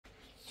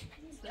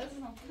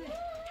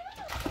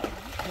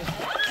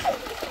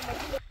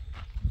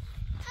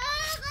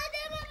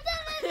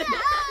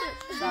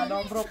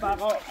سلام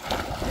رفقا.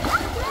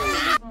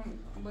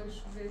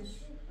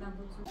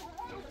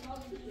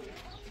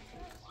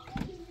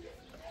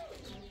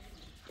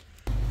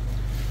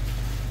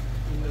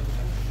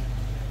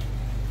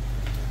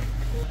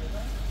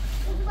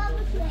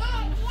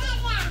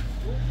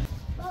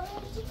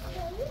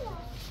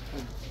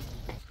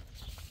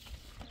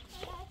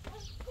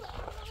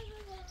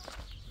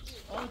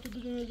 تو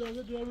بدون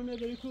اجازه دیارو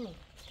نبری کو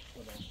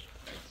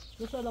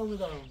تو سلام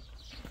دارم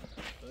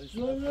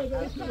دیارو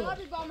نبری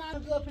کو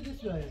بزا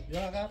پلیس بیاید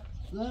یا عقب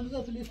نه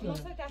بزا پلیس بیاید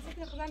نصر کسی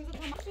که خودم بزا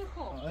تماشا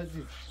خو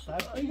عزیز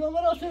ایگا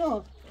مرا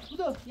سنا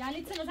بودو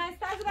یعنی چه مثلا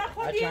استاز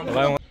برخوردی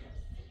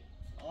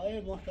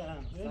آیه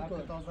محترم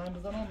سر تا زنگ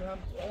بزنم میرم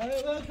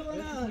آیه باشه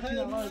من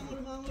هی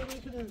مامور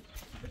میکنم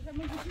بزنم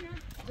بشینم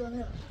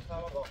جانم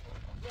تمام آقا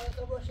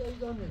باشه باشه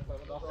ایگا می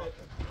داخل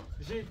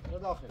بشین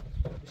داخل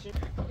بشین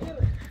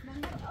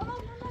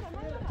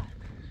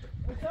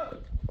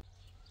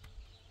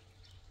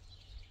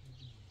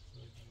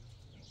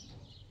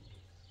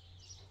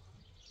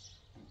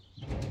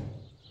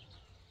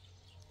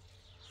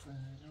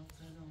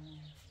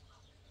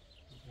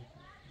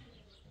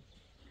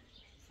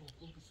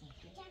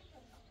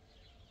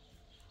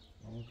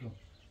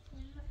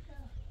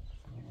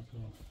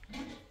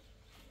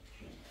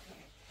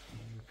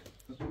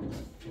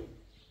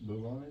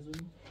Bıvan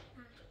ezin.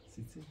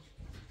 Siti.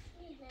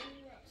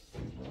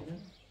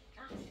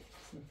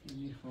 Siti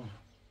mikham.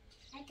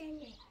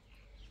 Atani.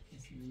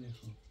 Siti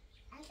mikham.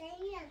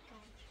 Atani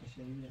akan.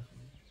 Ashari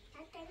mikham.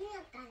 Atani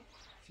akan.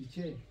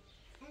 Siche.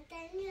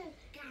 Atani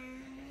akan.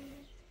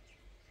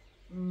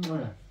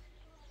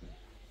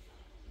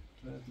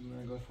 بعد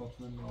نگاه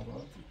فاطمه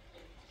ناراحتی.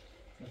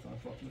 مثلا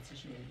فاطمه چی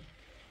شده؟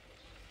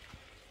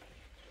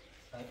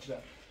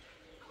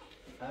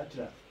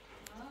 اجرا.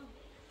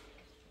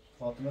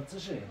 فاطمه چی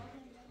شده؟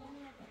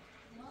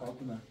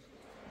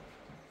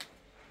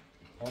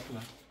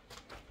 فاطمه.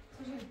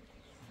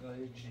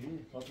 گاهی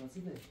جی. فاطمه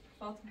چی ده؟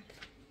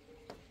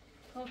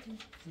 فاطمه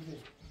چی ده؟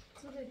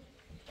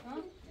 ها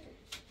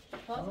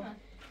فاطمه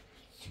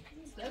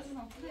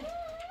لازم نطلع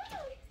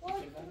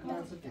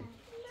من چی ده؟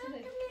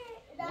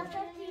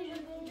 فاطمه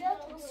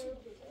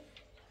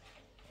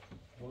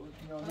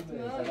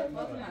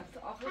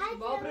آخرش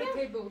باب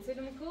ریتی بود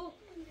سلام کو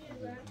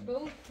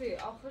بود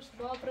آخرش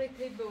باب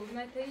ریتی بود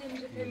نه تایی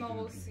میشه تی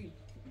ماوسی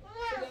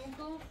سلام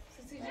کو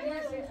سیجی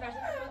سی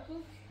خرج کو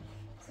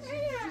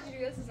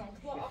سیجی عزیزم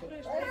تو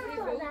آخرش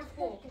ریتی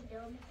بود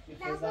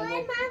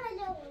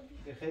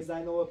بخیر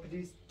زینو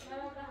پلیس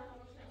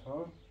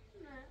ها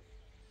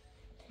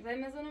زي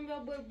مثلا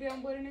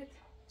بیام برینت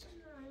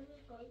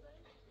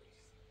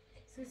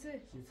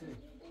سی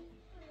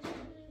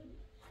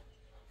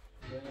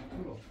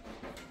Puro.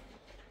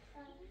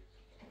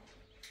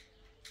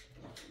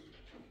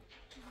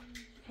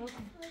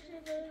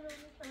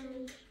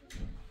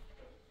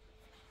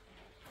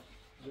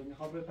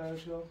 میخواد بره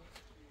پرشگاه؟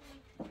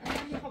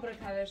 میخوام بره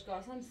پرشگاه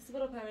اصلا چیزی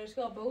برای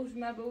پرشگاه به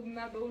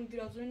اون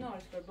دیرازوی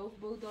نارش بره به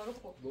اون دارو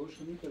خود به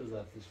اونش میتره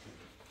زفتش کنی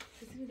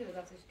چیزی میتره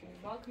زفتش کنی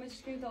باید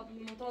کمشش کنی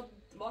تا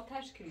باید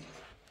ترش کنی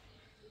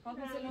باید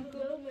مثلا که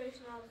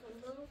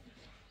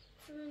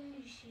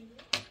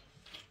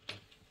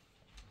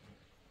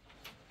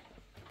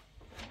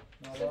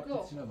سکو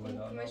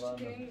کمشش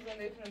کنی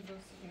میزنده ایتونه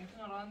دوستی کنی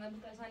تو نراه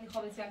نبود اصلا این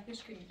خواب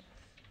زفتش کنی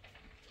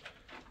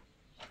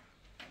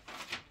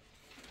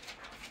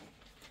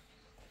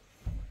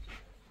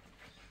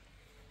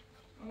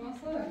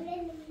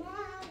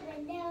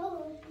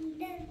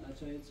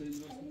بچه ها یه چایی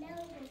درست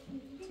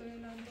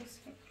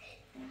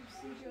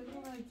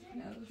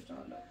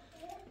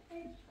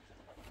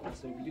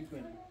سوگیری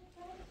کنیم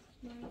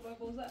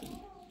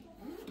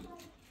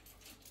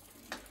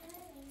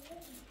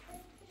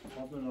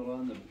فاطمه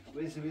نوران دارم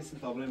ویسی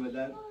تا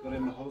برای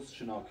حوض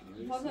شنا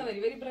کنیم فاطمه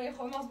بری برای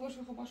خواهی ماز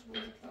باشه خب باشه بودی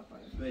کتاب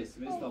خواهی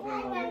ویسی تا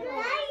برای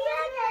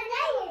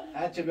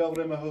هرچه بیا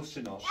برای حوض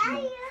شنا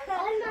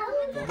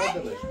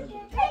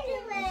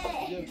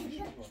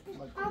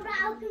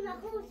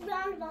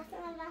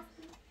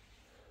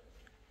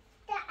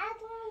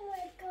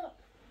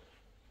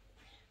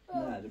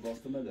نه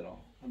لباس ندارم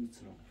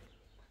همیتونم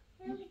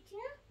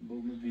با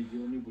من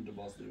ویدیو نی بوده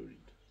باز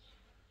دارید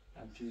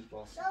همچین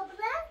باز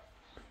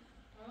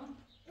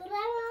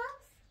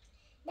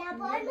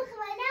دبار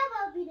میخوای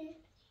نبا بینه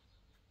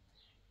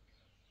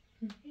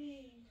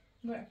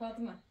برای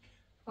فاطمه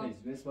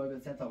ویس باید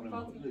بسید تا برای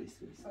فاطمه ویس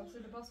سالسه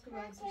لباس که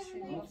باید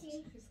سیشی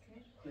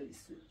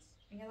ویس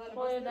این هذا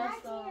لباس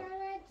دستا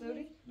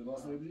زوری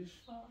لباس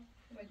نبریش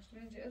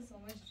مجموعه جئز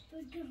ومجد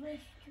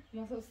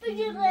ما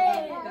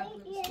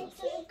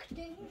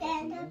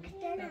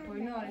در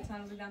پای ناری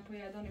تنو بیدن پای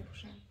یدانی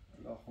پوشن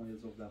آخوان یه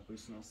زوب در پای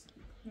سناس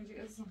مجی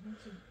از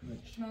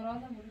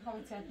نارادم بودی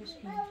خوابت سر پیش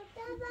کنی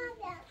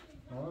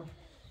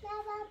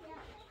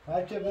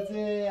هرچه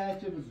بزه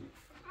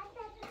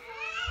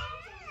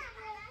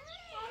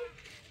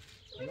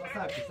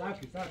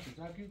ساکی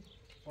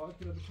پاک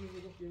رو بشید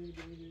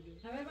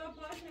همه با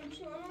پاک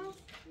نمیشه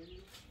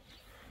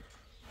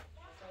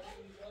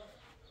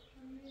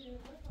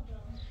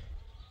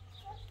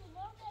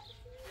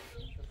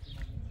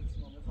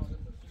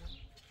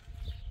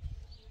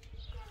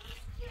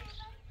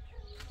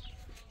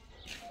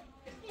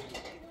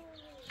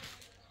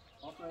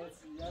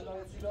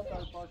بیاد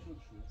در پاش رو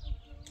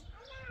شد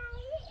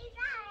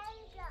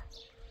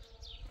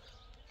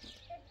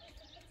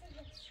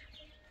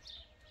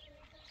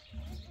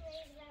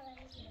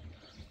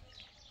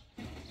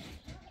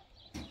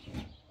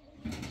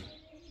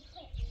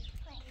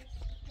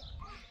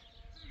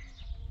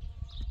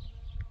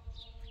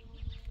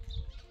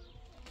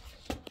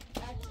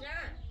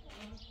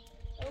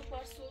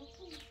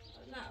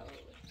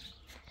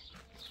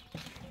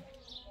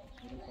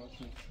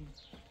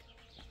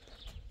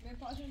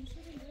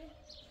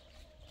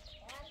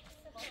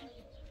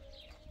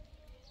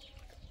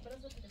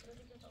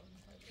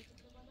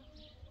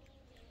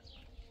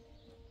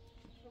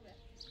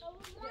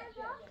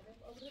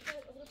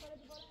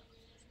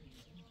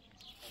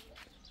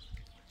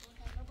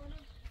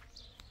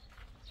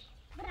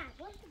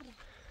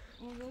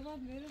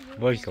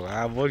Volko,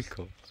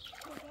 Volko.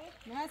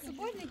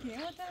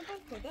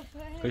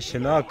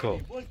 Şınako.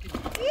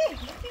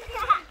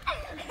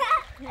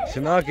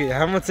 Şınaki,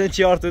 همون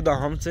چیارتودان،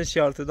 همون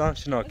چیارتودان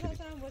شناکی.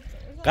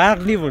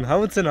 غرق نیون،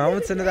 همون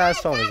سن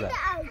دست آموزه.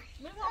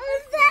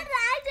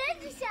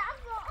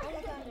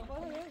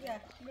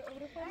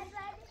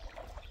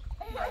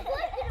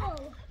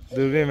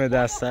 دوباره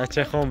دسته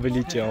چه خون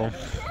بلیچم.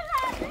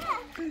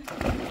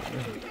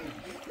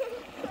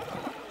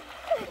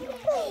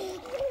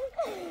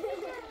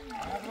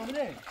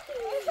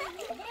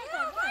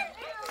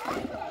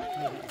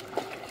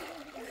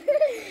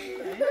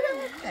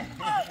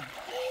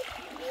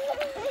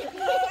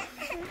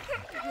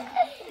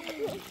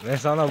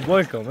 Mesela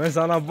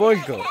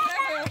Volko.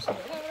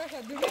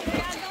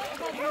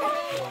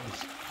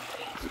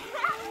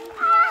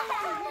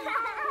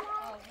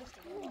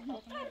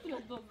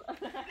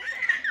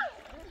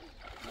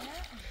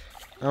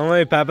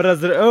 Ama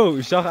paprazır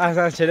o, şah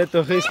ahsan şöyle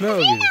tohis ne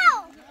olur?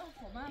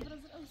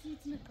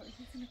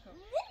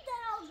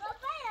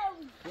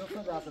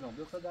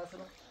 بیفته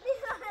دستنو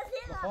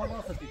خواب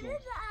واسه تیکو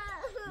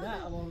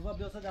نه اما روزا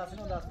بیفته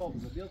دستنو دست پا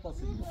بزن بیاد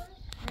پاسی بزن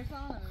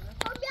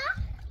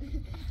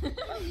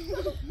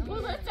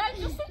والله تعال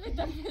جسد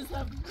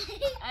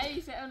التلفزيون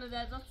اي شيء انا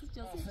ده ضغط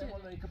جسد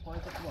والله يك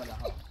بايت ولا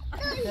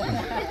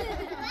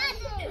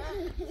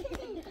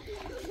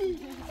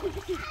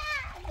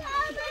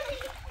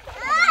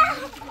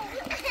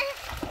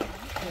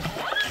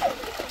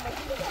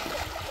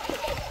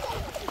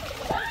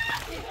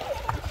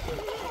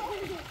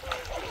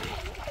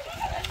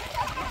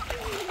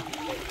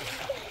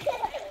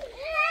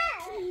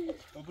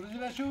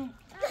ها شو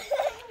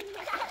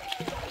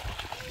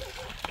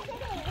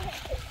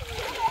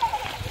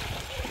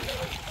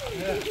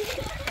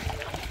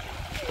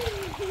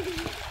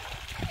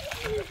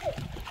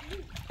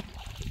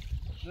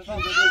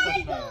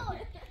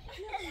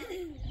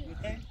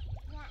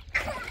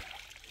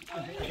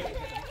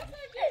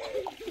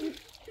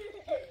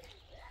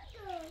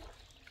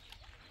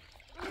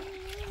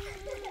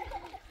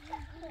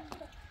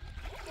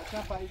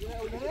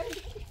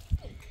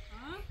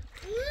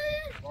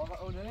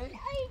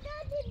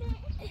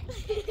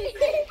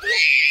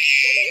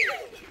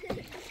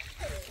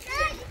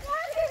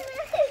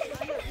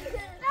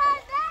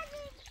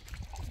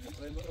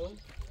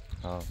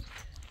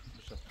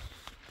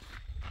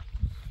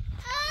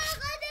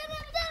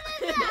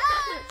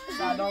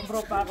سلام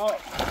رفقا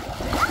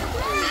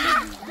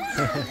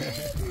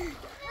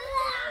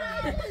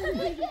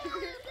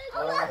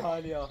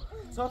حالیا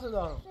ساعت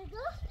دارم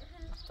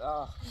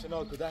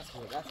شناکو دست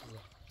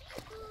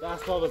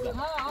پا بزن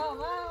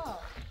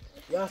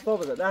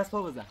دست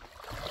پا بزن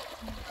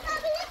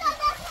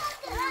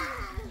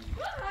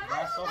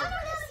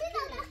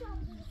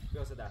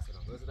بیاسه دست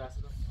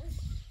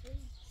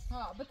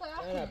ها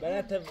بطيارة نه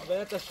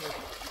بنات شد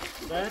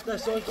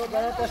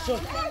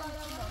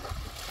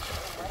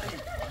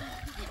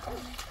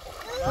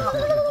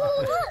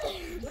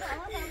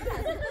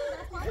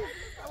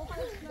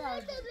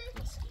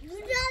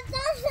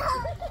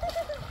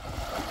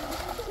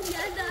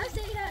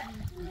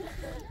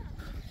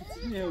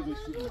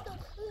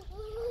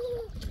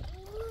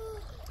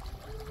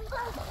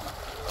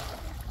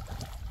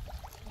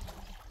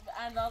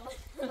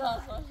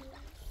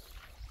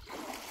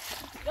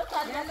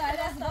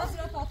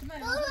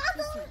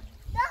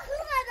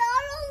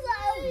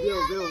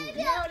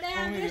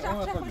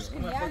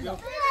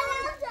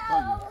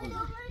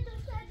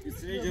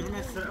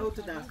جرمه سرعه و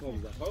تو دست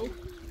بامزه خب؟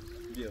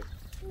 بیو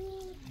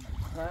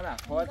نه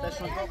پاید دست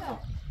شد بکن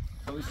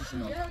خب ایسی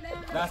شنو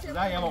دست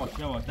بزن یواش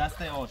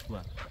دست یواش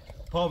کن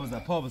پا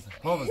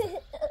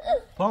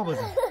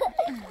بزن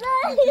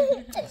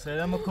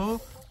سلام کو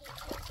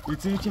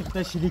ایتونی که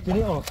خدا شلی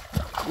کنی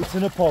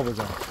ایتونی پا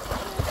بزن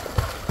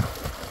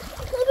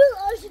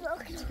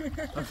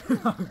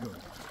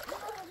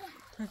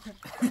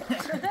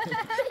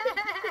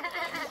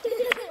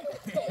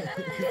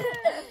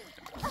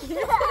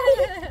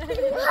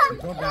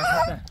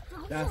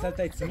دست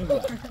تا ایتونی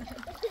بود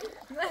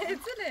نه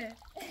ایتونه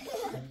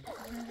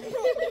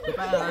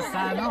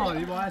سنا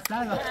باید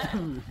سنا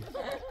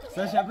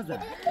ساشا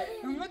بزن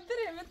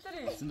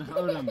متري سنخ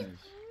أولى منش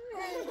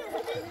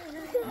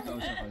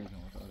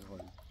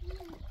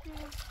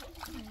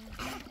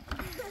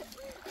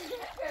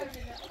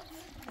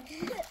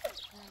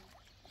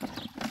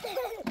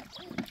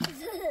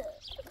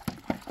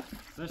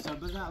سر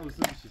بزن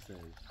اوسو میشه سرش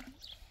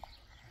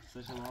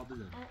سرش ما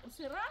بزن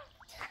سرا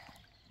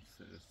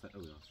سر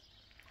او راست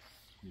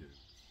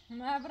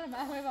ما برا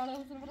ما هو بالا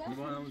وصل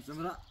نبغى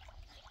نسمرا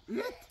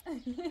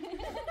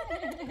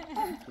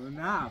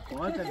نه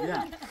فوات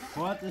بیا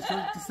فوات شو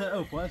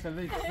تسأل فوات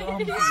بيت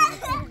سام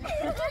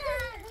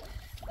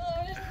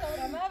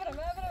ما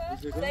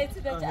برا ليت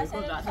دج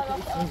عشان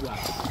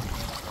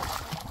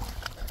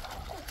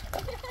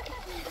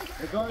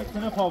اگه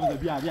ایتونه خوابه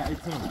بیا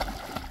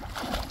ایتونه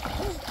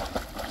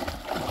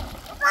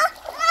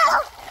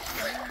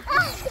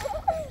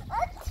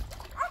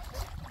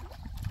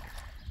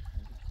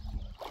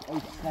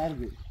ای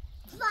سربی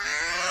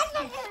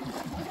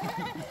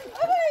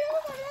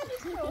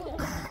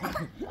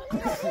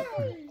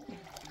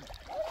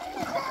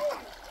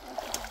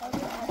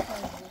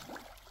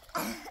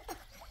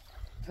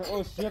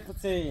او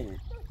شفتین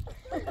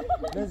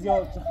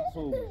نزیاد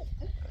تخصوص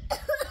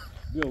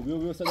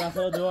بیو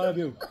سلام دوباره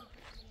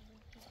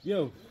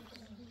بیو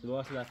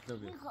دوباره سلام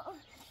بیو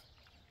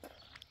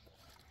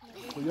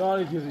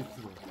یاری گیرید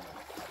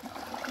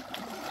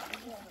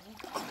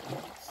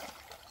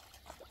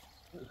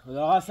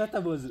خدا سته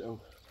بازی او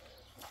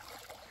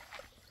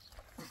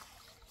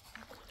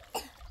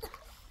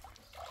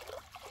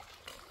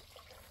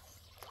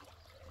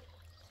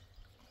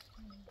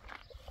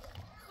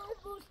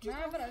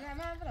ما برا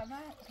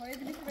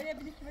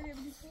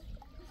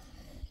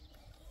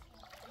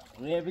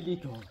هو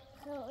بليك هون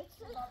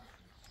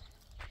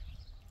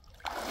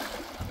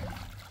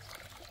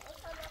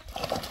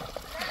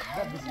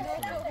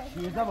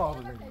شيرده بابا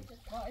بزنی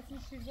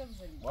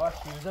باش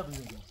شیرده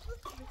بزنی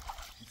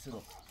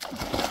بسرو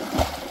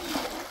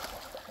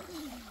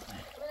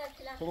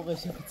خب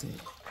قشنگ بتي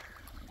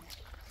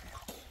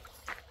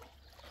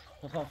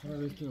خاف ما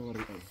بيكين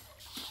وري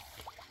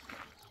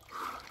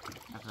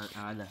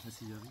على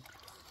حسي جابي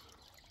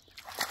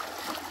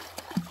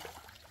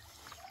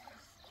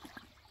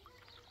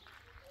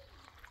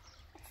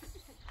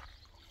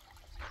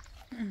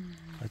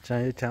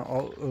چند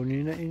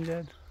اونینه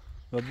اینجا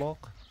و باغ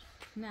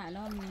نه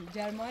الان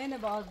جرماینه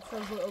بعد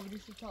سرزو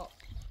ابریشو تا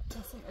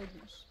تصم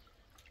ادمش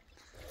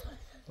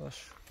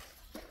باش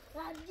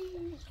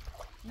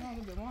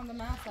نه بگم من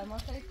من سرما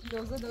خرید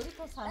دوزه داری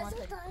تو سرما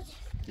خرید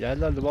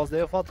یلا لباس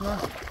ده فاطمه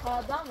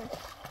آدمه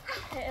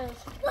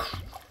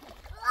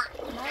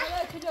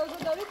نه که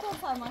دوزه داری تو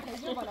سرما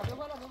خرید بیا بالا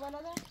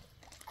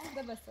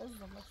ده بس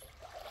ازم بس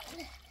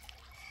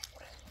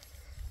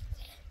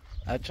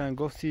هرچند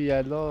گفتی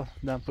یلا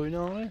دمپوی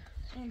نامه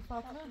این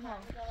فاطمه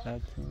ها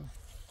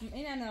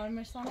این انار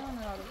مرسانه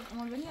انار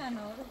اما بینی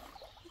انار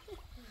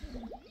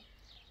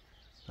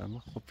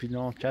tamam خب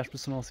پیلان کشف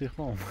سناسی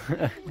خام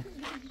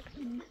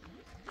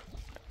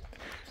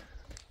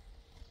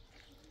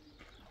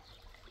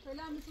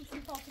فعلا مثل سی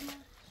فاطمه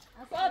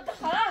فقط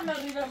خلاص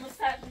مري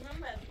بمستقبل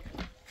مري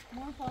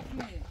ما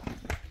فاطمه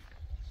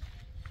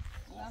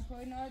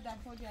دمپوی نار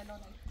دمپوی یلا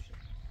نمیشه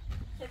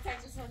چه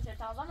تکسون چه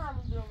تازه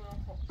همون درو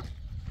خب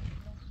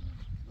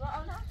و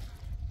اونا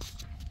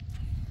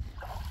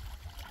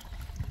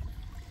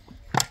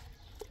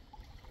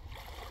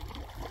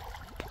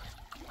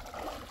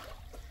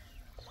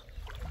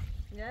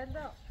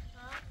یلا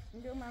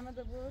اینجا محمد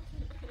بود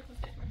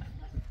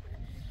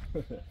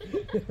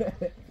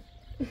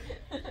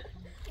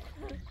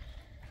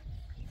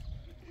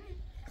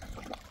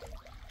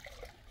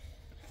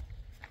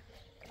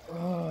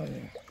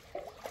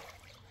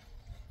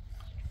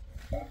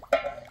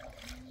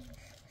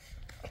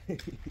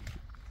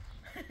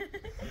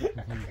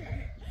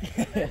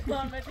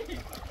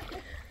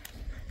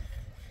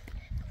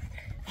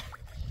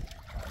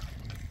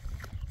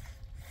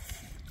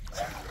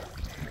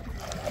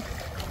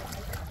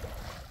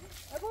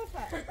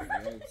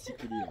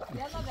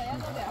يلا ده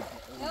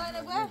يلا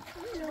انا جوا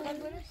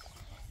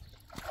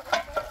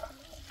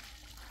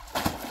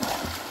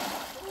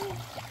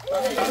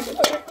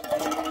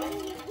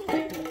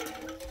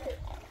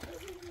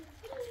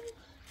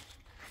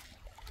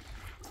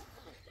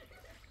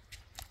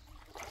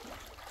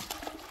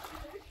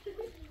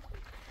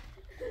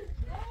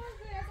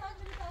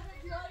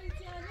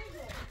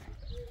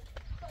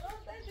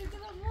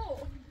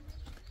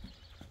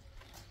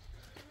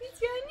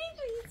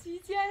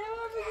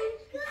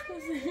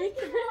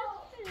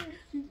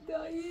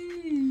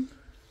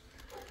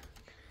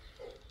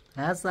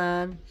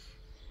حسن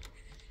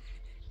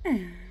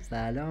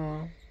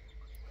سلام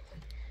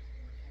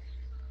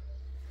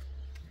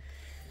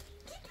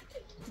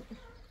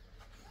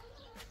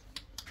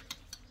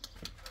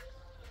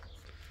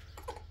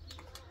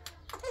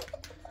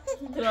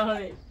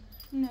دراره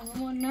نه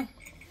مامان نه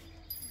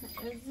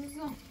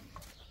عزیزم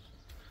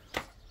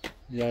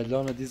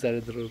یلا ندی سر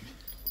درو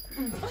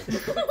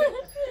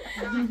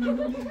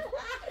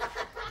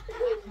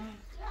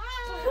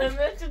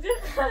همه تو دیگه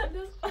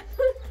خندش ها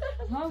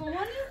مامانی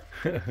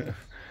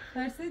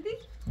ترسیدی؟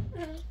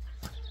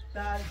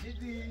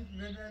 ترسیدی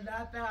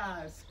نه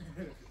ترس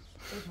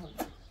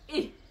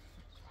ای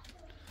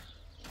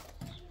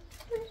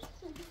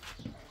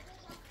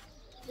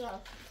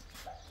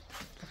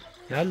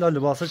یلا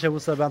لباسا چه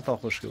بوسه بند تا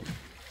خوش کن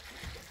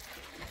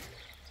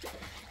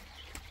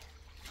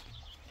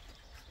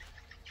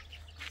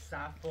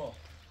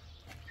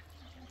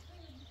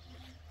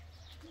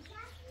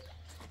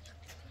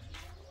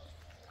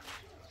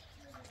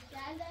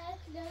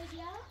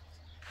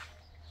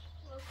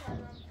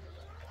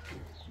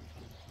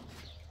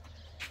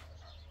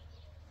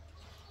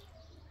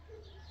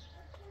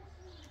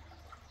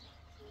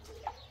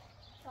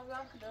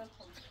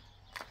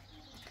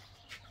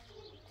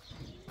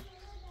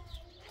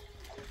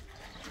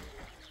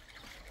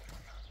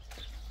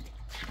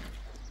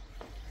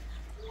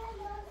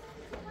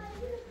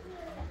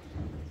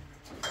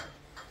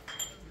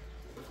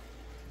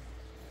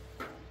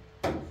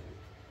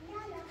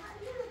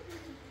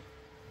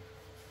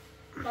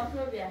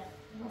Bakma bir yer.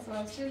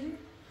 Nasıl bir şey değil?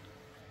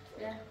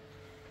 Gel.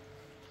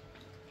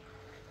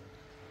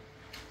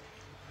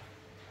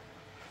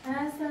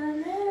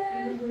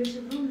 Ben böyle şey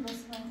yapalım mı?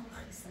 Nasıl ben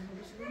korkuyorsun?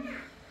 Böyle şey yapalım mı?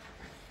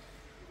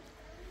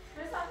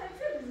 Mesafe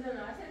yapıyor bizden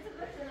ha. Sen de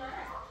böyle ha.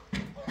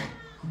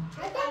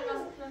 Hadi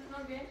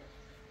bakma bir.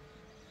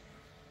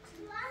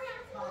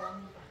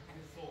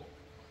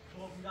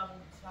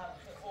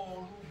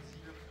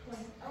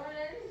 Ama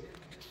ne?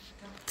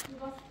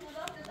 Bu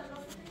basıklığa da sen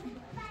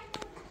basıklığa.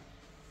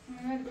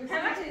 Evet, böyle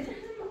Hemen şey.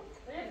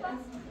 evet bas.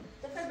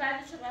 Zafer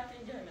ben de çok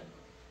atlayınca öyle.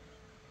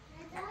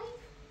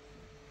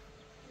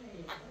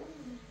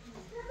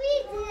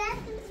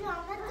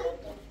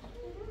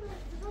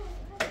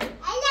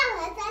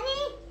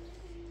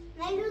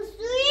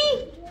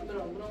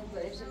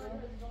 Bronzda yaşadım.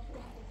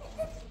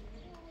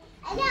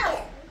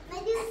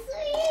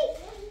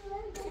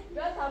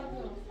 Ben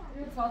tanıyorum.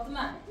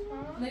 Fatıma.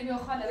 Ne bir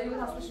xala, ne bir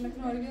hasta şunu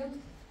kino arıyor.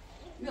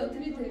 Yok,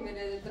 tabii tabii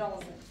böyle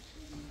dramazı.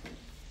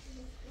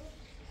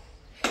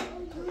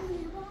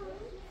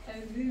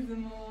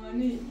 Azizim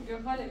ani.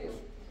 Yok xala yok.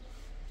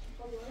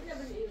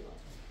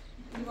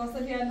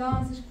 Divasa bir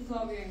dans iş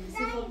kutağı yani.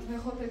 Sıfır ve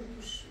hope bir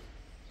push.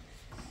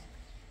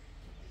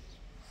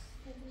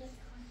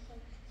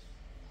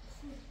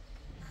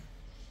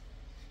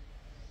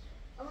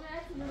 Ama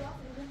eğer sana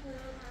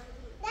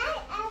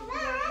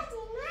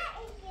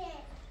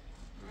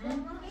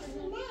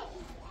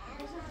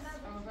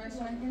Ama ben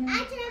şu an yine...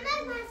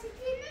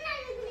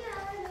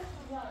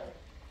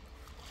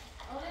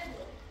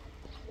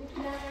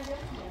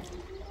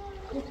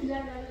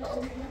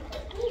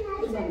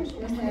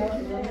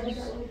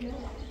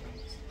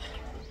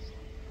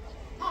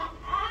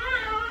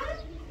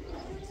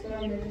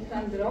 Sonra bir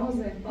tane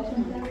dramazı.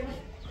 Fatıma.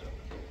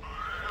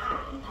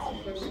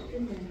 Teşekkür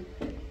ederim.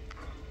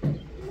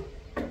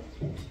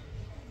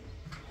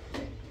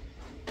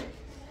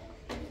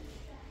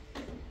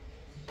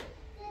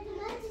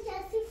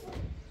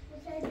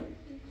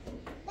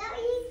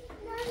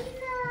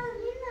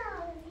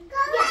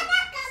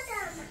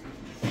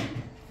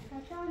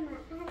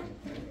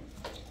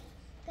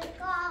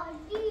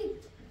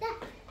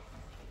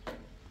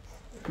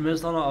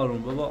 Mesela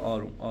arım baba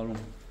arım.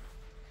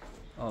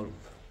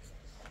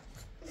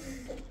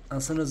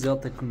 Aslında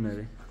ziyade tekun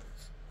nere?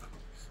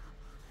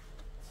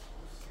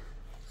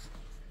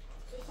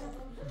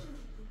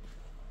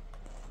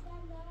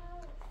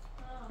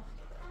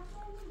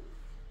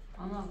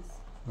 Anlat.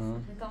 Ha.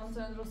 Tam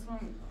sen dostum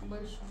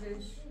barış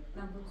veriş.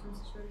 Ne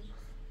yapıyorsun şöyle?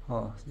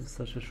 Ha,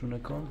 استرش شونه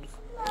کن.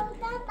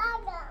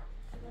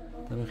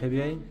 تمام خیلی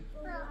بیایی؟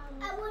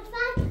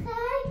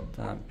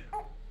 تمام.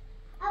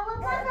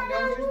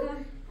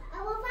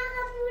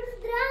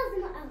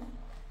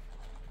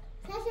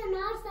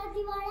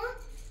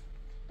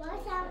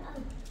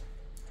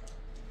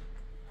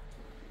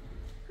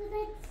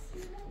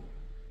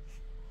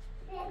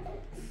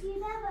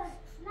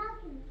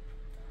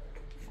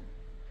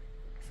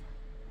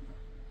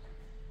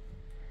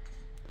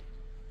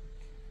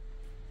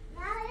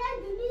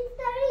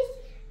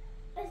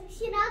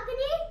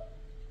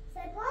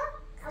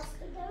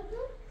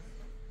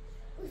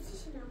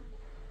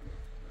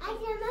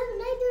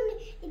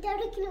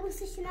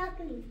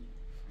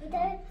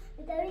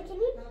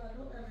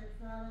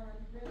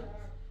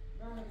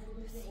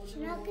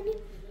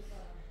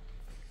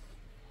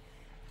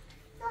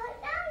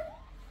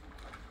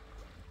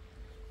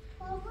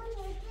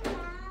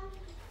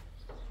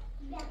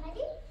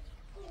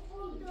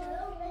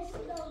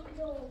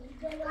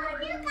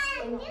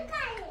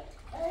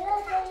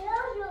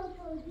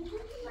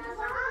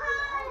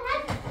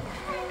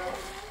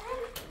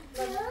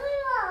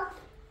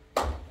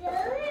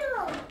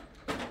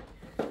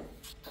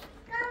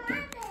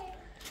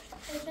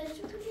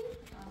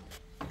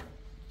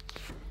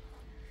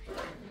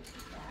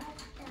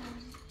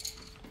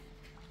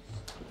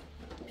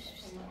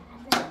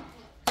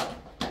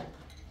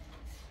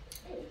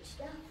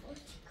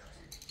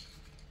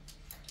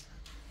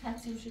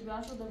 Taksi już chyba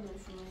aż ode mnie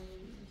już.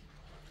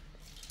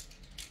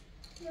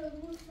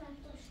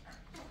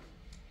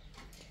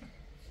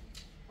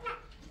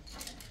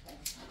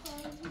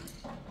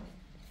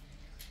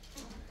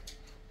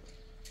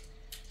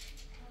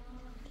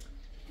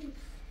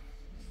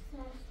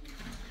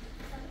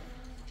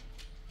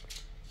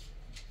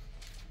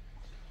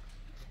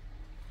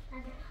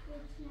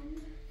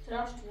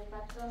 Troszczy,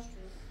 tak,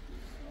 troszczy.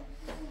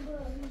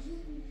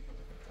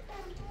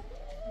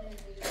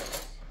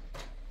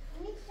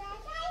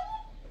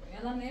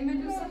 الان نه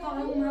ملوس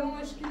قهوه و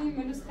هم مشکلی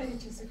ملوس خیلی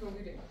چیزی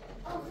کویره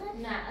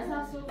نه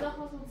از صبح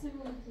خواستم چی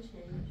بود میشه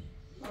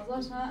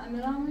ازش ها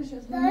امرامش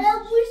اسمش دارا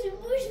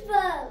بوش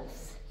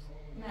باز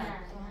نه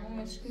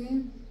هم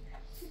مشکلی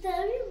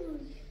ستاری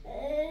بود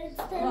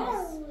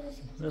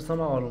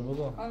مثلا آروم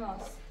بابا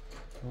آناس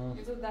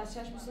یه تو دست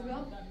چشم سو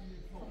بیا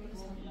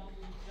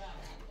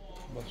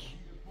باش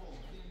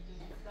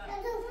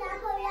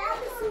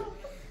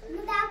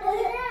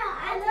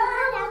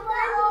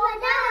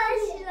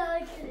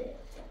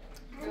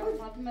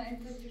فاطمه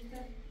انت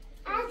جبت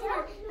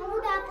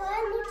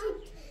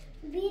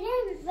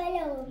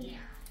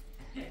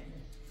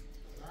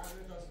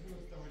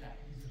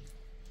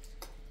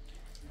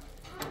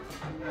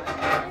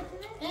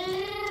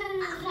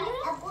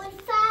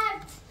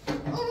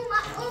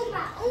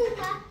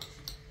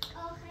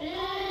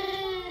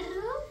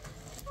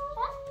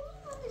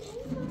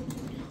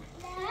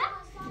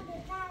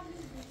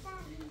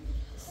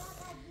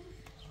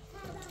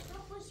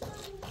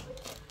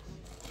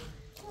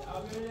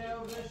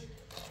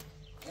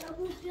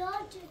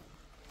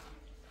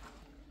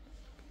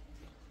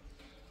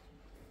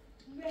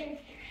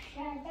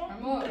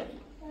Amor.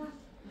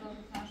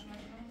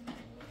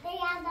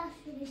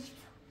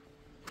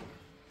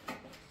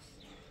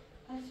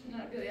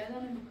 نه بیا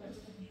یادم نمیکنه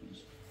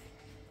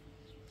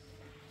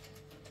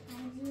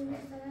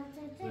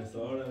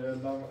Restaurang är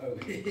mamma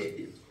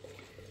okej.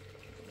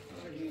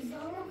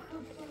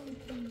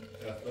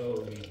 Kaffe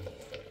och vin.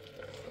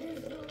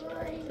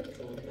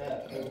 Och där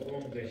och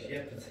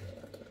ångerköpet.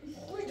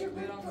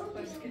 برام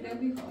خوش کده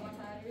میخوام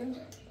تعریف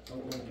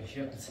Och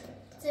ångerköpet.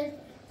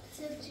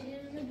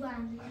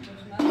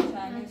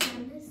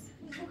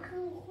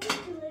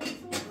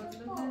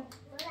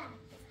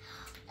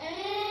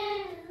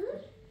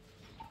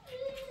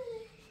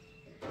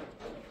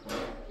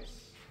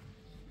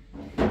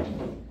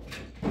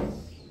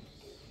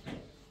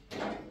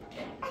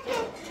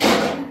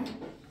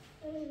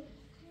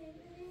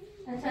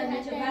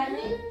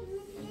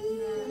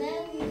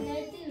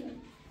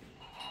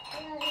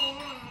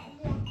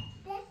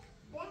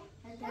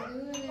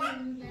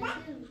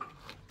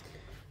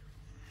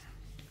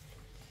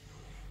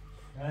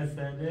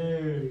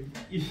 Asane.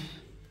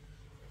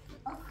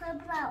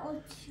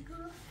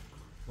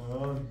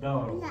 Oh,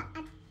 no.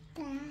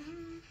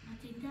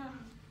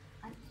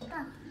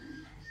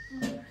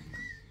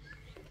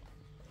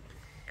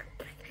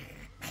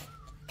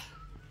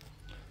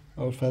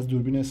 اول فاز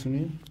دوربین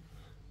اسونی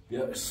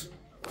Yes.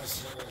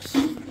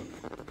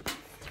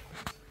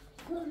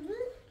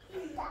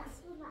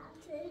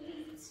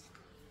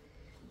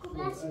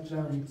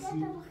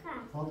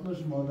 Fatma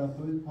şu madem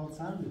böyle pat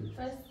sen de.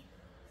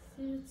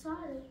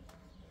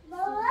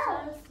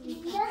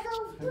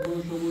 Hep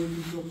onu şu boyu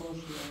bir şey yapar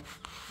şu ya.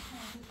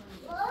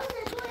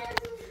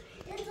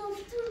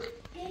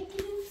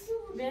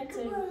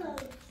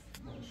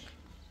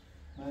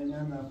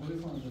 Aynen ne yapıyor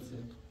fantezi.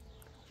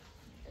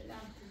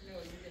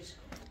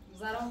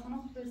 زرا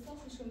خانم فرستا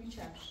خوشو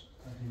میچرش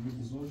Hadi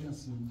bir zor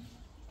yansın.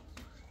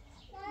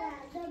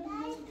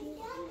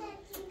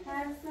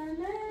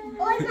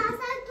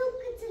 Olmazsa çok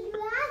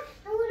kıtılıyor.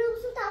 Ama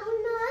rumsu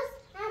tabunmaz.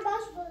 Hem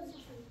baş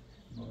bozulur.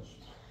 Boş.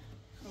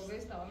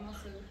 روبستا اما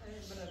سر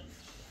برد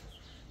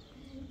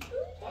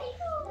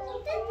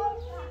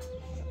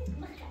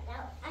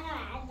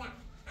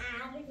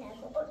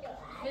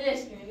ليش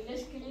كني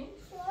ليش كيلو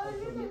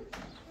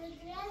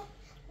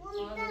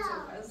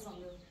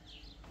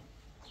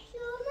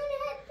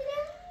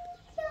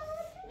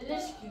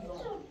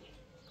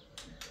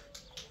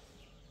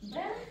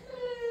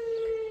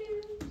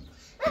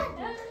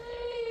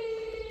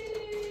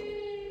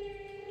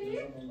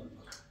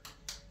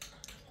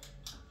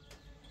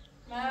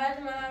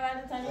ما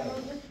بعد تاني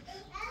موجود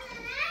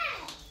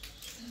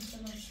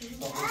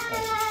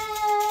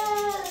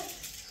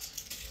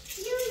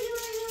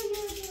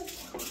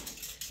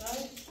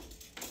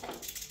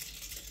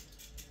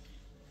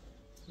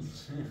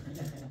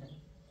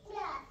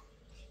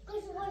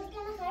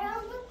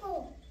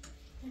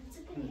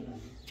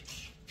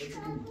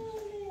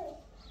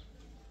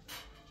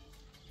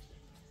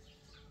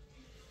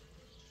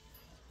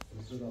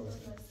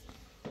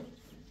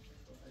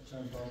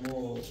Çan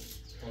pamo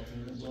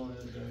Fatma'nın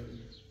doğaya da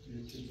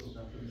bir şey çok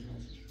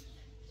yapıyorsunuz.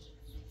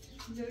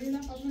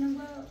 جورینا فاطمه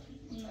با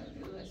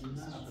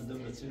نه خدا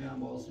بچه هم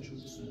باعث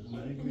شد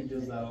من که میگه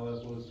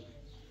زراعت بود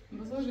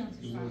بزرگم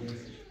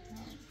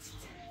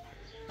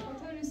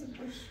فاطمه نیست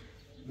خوش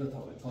ده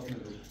طبعا فاطمه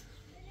رو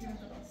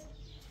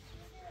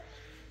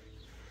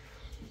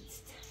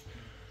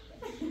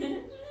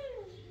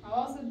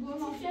حواست بود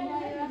مافیا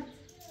باید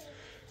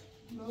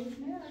باید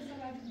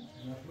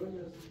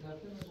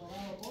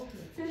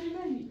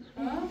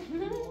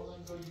نه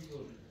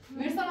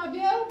مرسان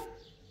بیا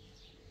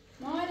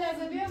مامان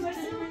لازم بیا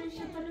مرسان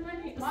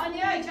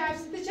مانیا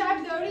چاپسته چاپ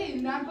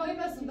داریم نکایی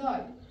بس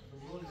دار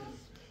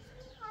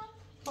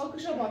خب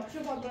کشو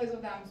باد برای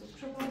زودم زود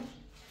کشو باد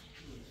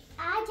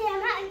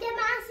انت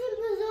معصیم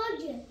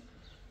بزرگه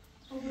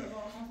خب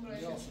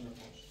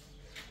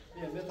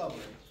برای بیا طبعا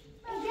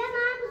انت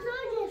مع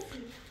بزرگه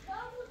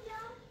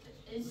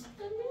ايش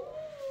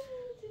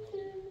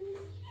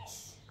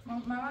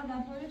Mama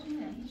dar fora de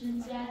mim.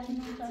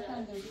 Não tá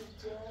falando.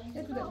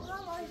 É tudo.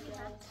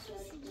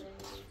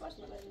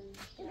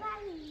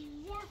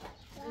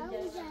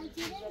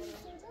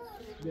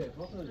 Bem,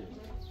 volta ali.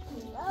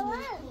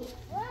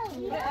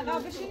 Agora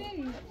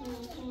beşinin.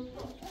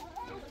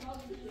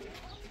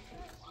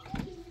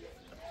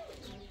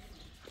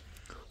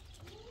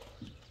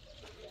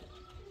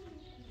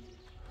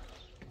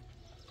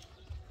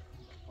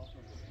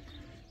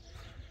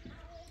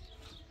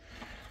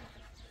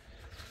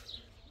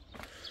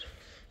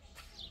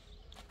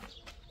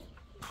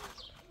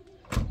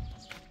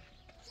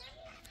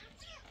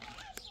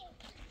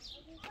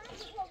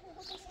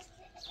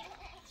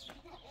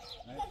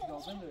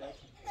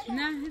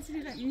 نه هیچی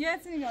یه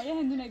چیزی نگاه یه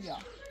هندونه بیا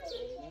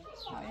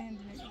یه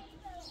هندونه بیا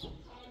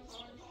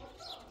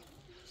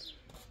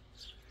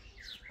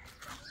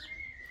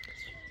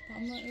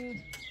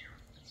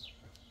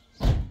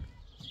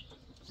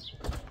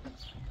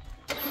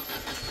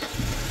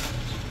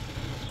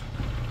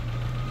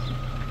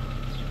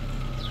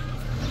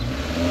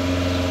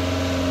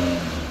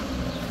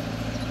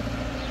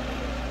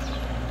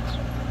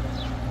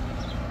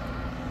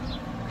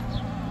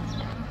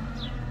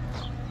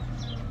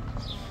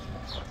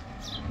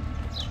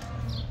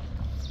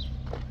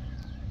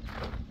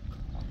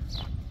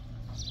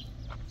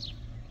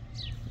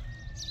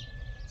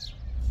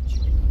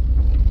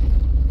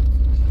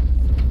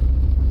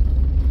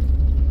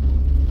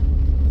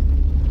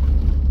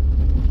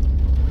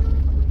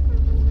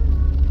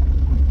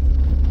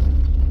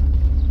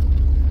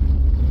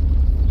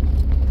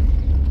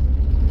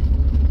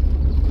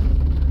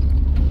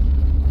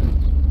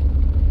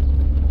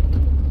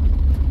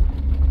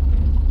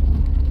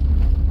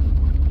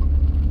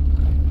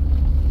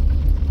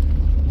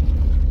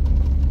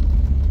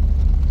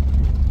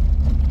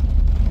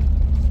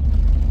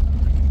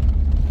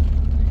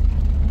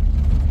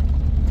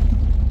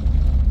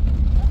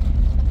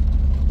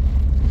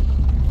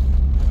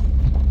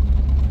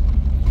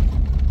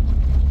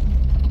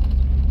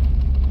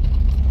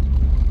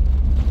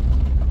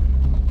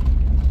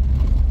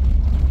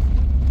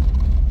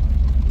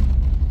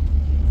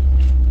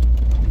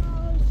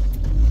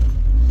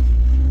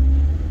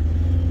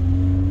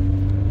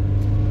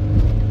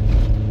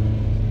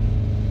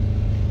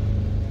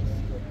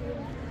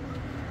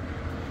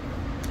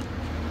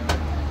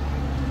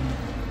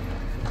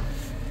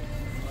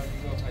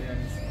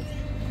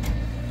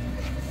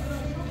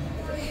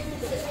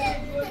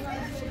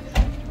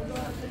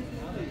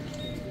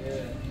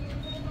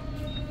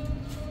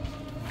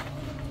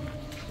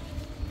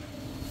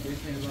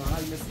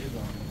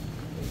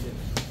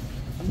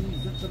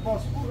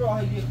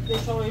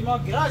tamam ما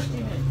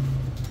گراشتیم.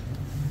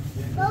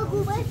 با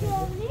گوبه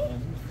چیزی؟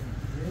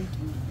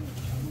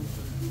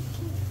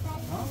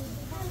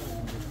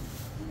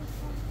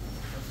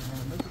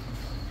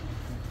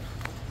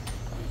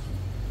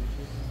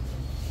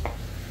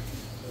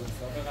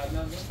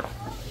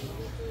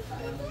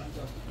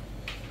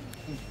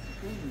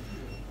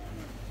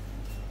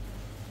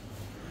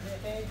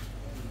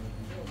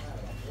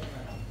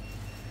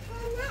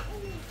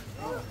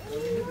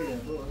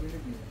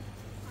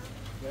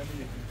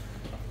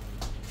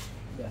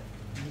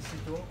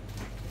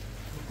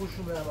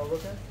 Puxa o meu na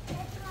boca.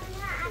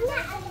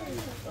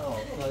 Ó,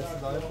 esse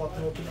daí pode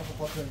ter outro, não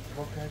pode ter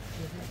qualquer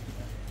coisa.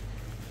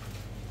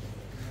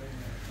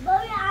 Vou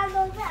ir a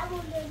nossa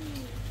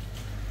mulher.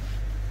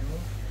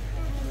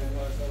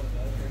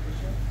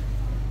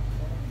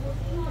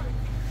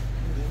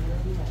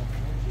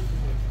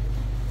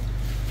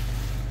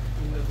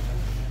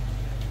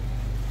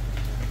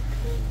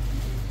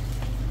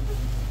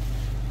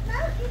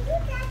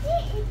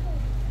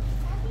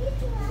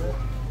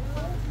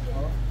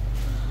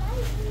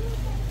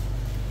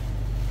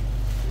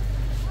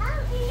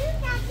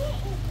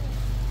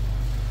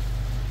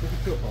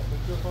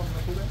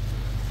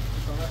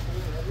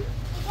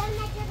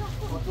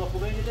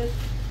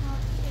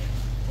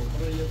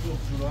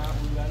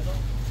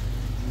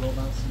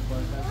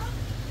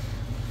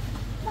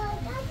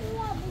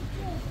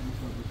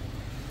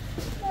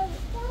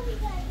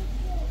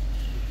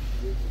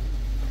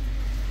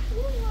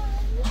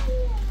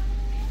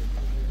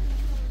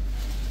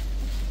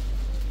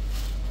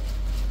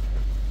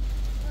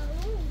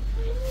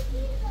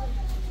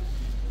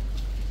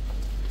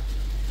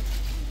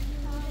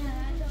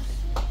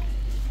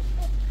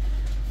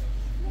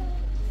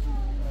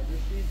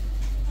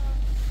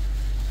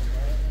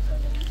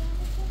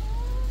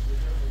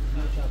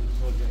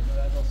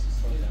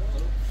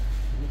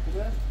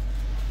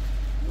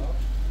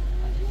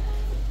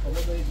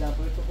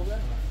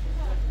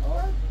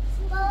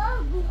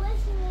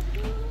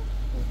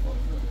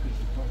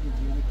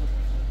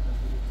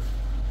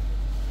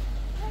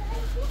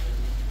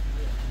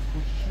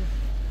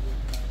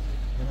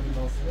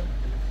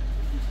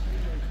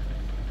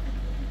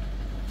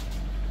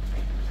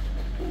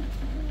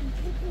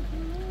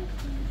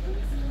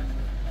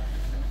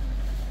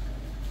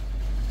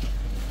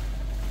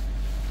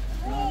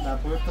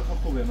 Napoleon to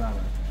خوبه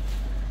مامان.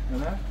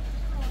 نه؟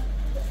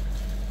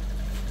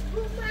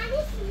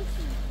 گومانی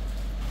چی؟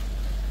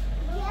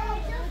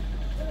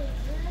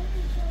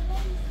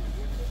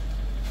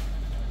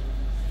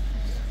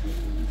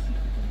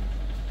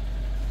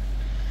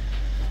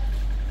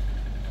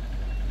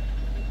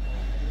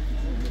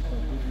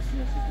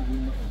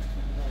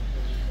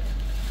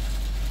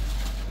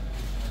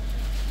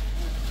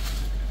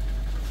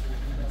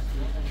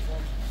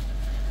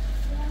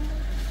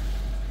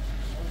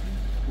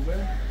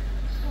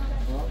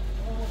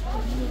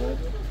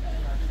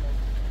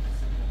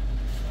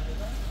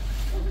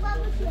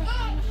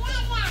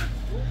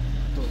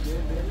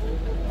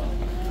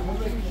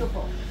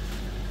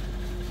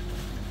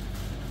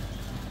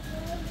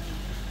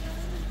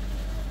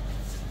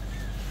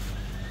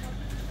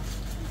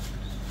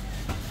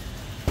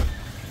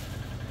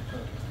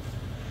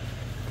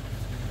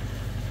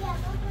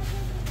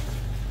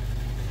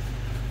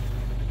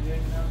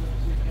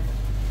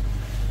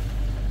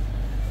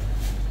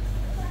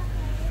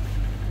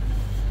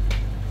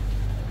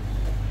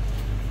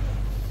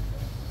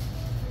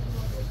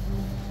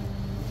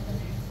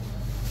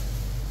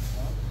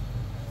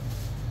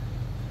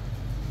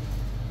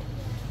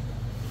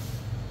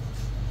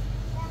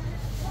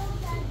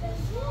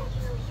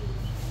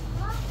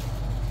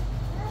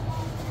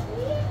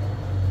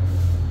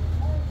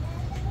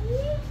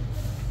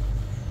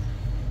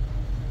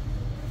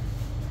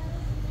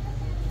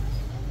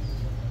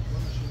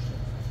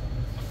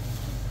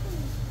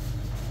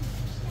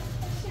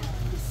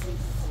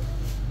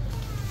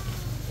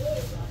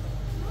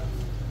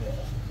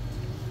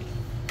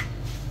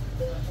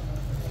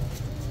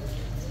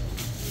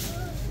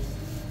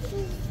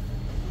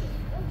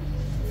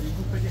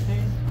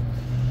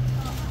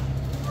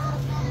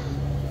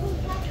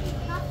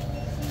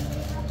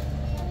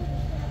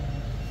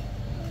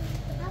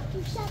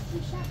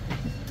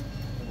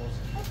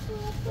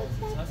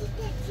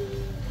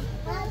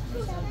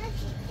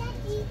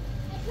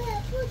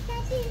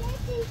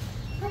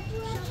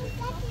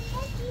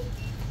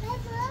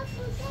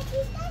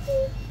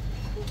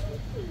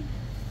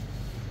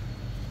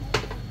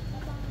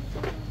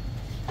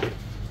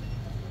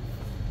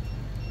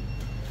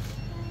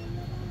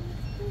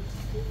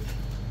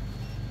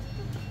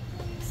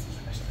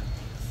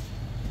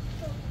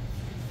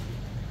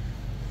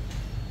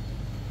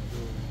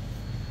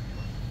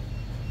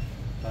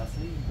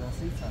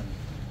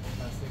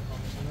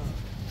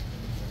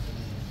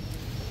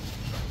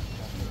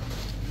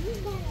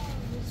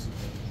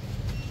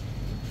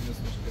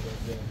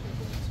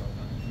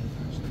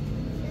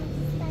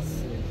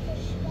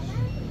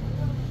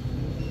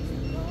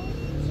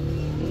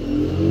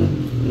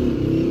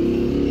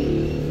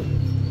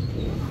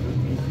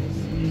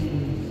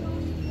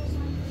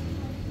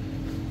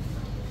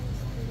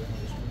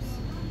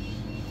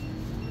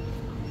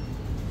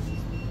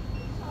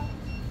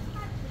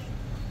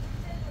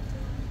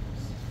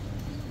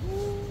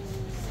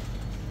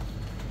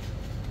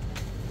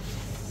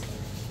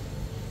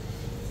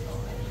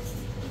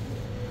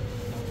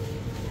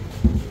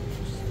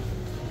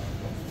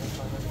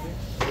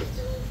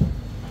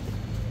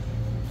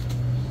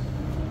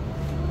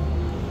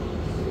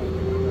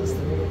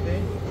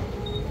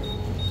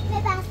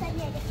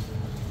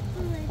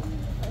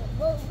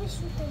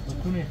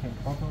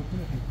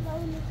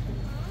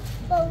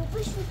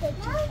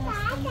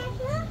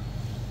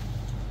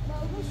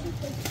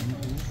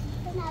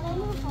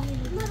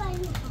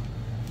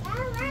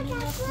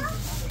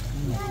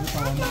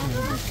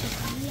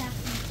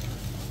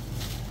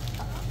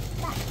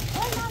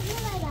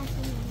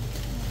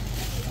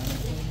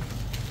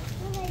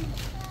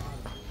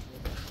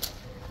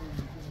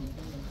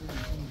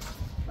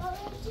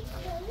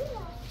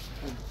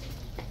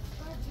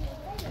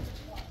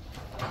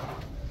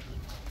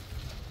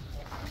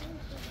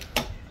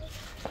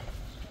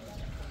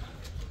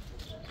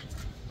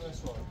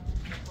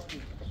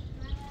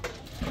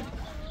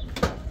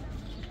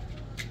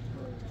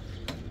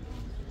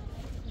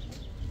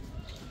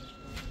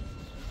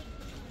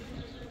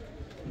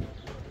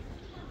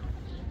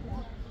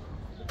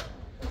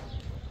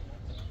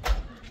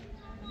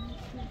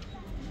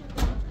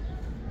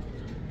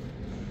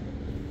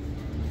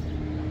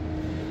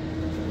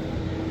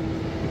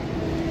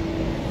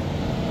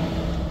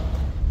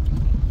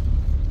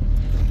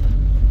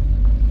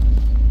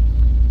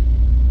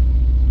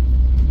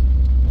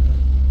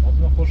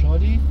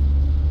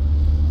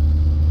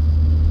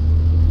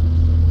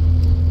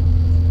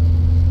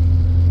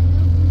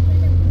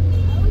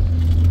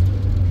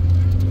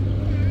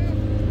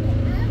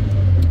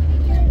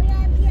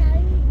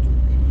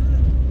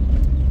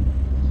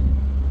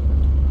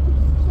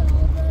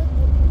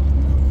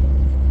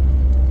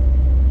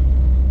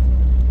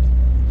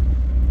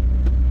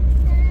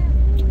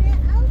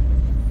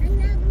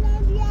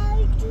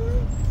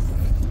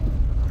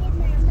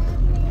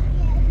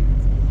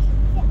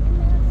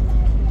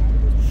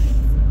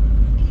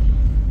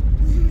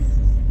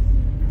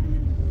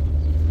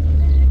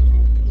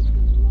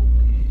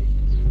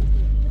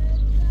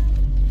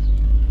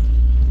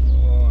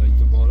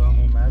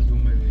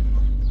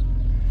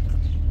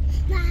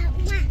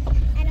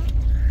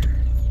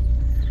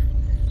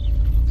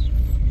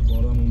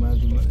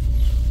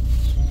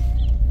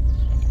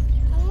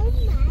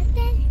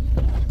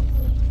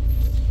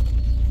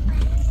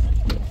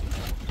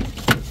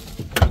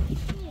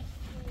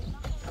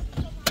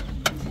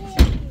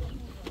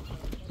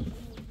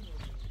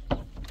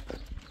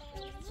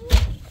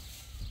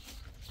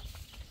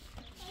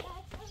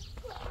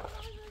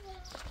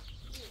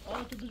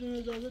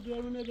 اجازه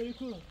دیارو نداری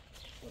کو؟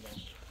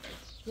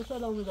 دو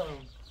سلام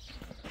دارم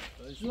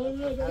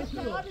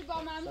مطالبی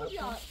با معمول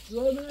بیار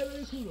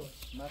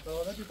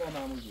مطالبی با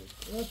معمول بیار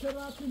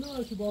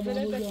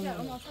بله بسیار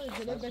اما اصلا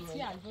بله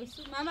بسیار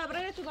ماما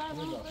برای تو برای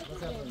ماما برای تو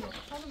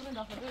خانم من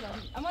داخل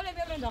اما نه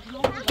بیار داخل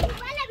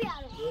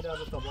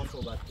بیار از تا با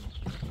صحبت کنیم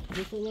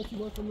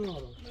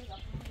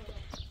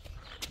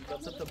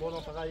بس تا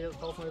بارم فقط یه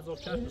خواستم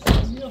از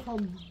چرخ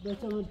میخوام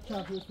بتونم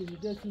چرخ بسازم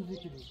ده چیزی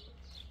کنی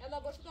الا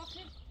باش داخل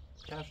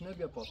کفش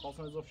نبیا پاس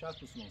خواستم از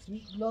چرخ بسازم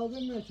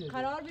لازم نشه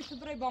قرار بی تو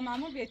برای با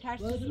معمول بیای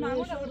ترسیز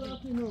معمول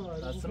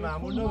آوردی دست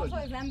معمول نبود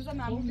زمزه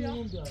معمول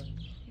بیا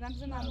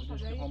زمزه معمول میخوام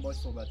خواهی باش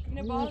صحبت کنم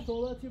اینه باز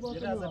صحبتی با یه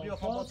لحظه بیا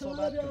خواهم باید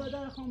صحبت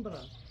کنم خواهم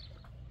برم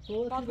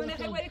فاطمه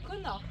خیلی باری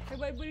کنه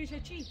خیلی باری بریشه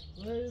چی؟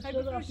 خیلی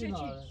بفروشه چی؟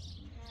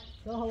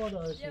 تا هوا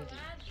داره چی؟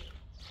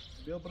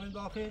 بیا برین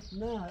داخل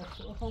نه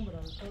خواهم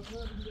برم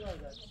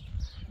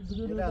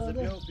یه لحظه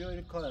بیا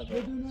یک کار دارم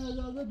بدون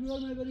اجازه بیار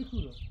میبری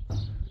کورو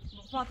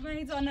فاطمه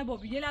اینجا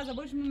نبابی یه لحظه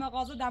باش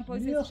مغازه دم پای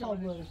سیسی میخوام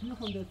برش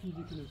میخوام ده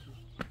چیزی کنی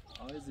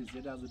عزیز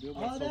یه لحظه بیا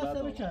باید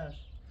صحبت کنم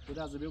یه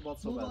لحظه بیا باید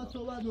صحبت کنم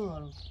صحبت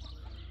ندارم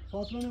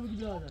فاطمه نبودی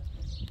بیاره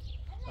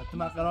وقتی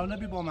من قرار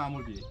نبی با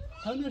معمول بیای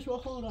همش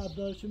واخون رد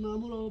داره چه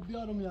معمول رو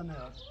بیارم یا نه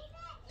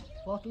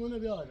فاطمه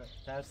نبیاره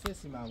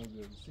ترسی معمول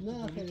بیاری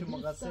نه خیلی که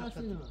مقصر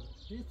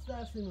هیچ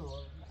درسی نه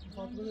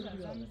فاطمه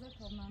نبیاره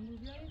معمول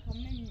بیاری خب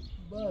نمی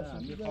باشه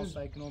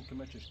میخواست کنم که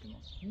مچش کنم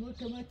نه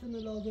کمکتون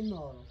لازم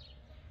ندارم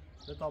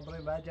به تا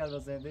برای وجر و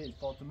زنده ای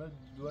فاطمه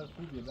دور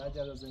خوبیه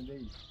وجر و زنده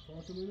ای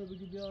فاطمه رو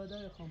بگی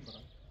بیاره خوام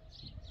برم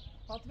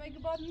فاطمه که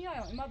بعد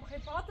میایم ما بخیر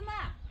فاطمه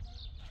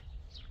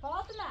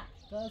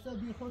تاسه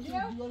بی خود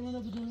دیوار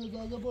منو بدون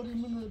اجازه بردیم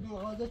من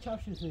مغازه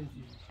چپش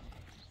سیزی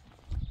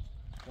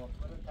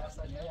فاطمه رو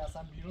ترسنی های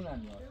اصلا بیرون هم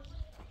میاد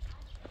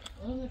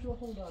اون شو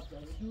خون داد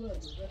داره دور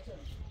بچه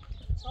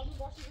فاطمه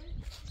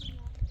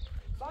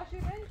باشی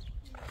بین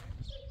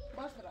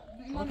باش برم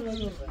فاطمه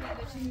رو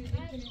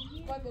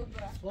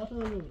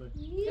فاطمه رو بره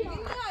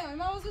میایم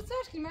ما واسه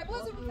چش کنیم ما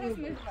واسه فرست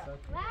میفرم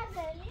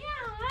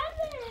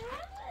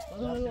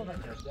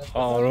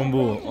آروم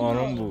بو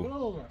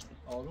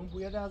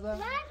آروم یه لحظه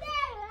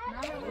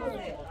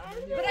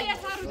برای یه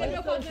تر روده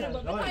بیا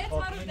فاطمه برای یه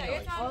تر روده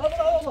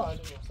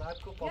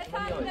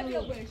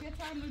یه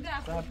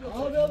تر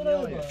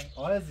روده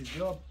عزیز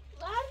بیا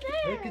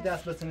یکی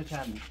دست بسنه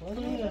چند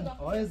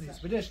عزیز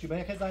بلش که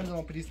بین خیلی زنگ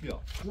زمان پلیس بیا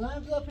نه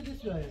بذار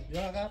پلیس بیایه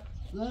بیا عقب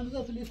نه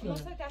بذار پلیس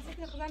بیایه واسه کسی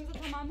که خودم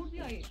تو معمول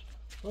بیایی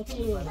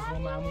فاطمه رو بره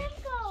معمول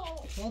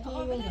فاطمه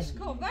آقا رو بلش بره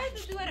کو باید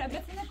دوره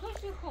بسنه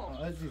کشی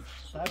خو عزیز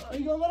سب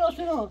این گامه را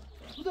سنا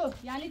بودو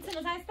یعنی چه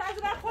مثلا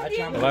استرز بر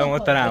خوردی آقای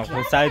محترم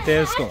خب سعی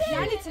ترس کن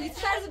یعنی چه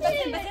استرز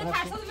بسنه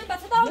ترساد من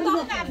بس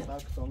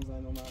داغ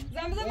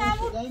زمزه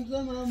معمول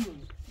زمزه معمول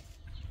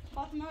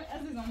فاطمه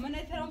عزیزم من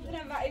احترام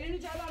کنم و ایرانی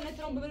جلال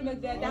احترام ببرم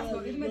دست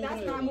بگیرم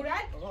دست معموله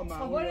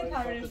خبر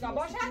پرورشگاه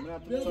باشد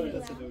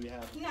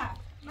نه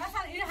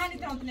مثلا این هنی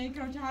تام کنه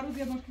که هر روز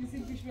یه بار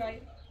کسی پیش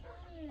بیاید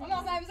اون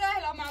از زمزه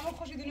هلا معمول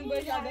خوشی دونیم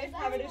باید یاده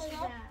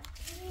پرورشگاه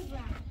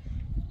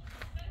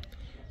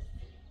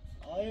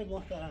آیه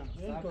محترم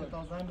سب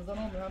تا زنگ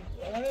بزنم میرم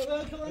آیه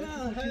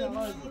بکنم هی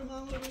معمول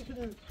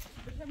میکنه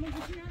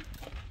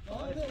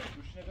آره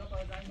گوش نگاه تا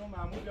زنگ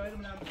معمول بیاید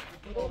منم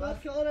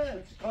بس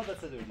کاره کار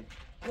دسته داری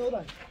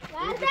دوران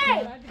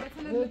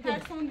بسنه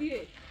ترسون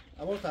دیه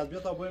اما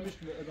تدبیات آبای میش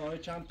اداره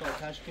چند تا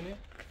تشکیلی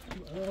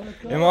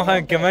اما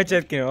خواهیم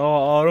کمچت کنیم آقا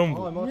آروم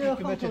بو ما فکر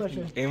که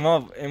بچه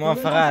ایما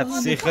فقط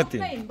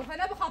سیختیم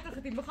بخاطر بخاطر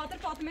ختیم بخاطر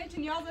فاطمه چه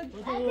نیاز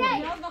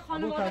به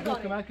خانواده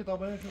داره کمک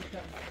کتابای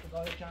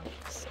اداره چند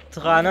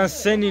تقریبا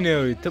سنی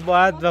نوری تو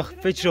باید وقت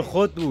فکر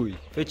خود بوی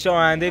فکر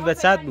آینده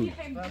بچت بود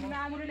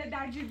معمول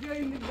درجی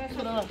بیاریم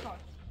بسنه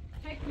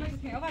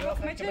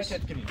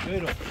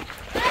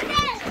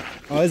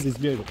عزیز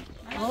بیایید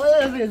آیه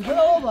عزیز برو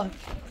بابا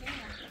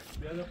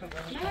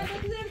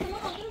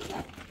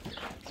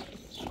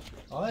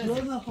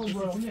عزیز نخوام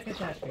برو کسی میخواد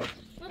تشکیل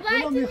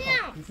دولم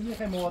میخواد کسی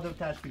میخواد موادر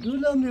تشکیل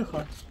دولم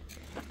میخواد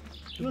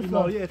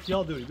بیماری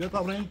احتیاط داری بیا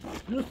تا برین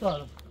دوست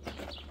دارم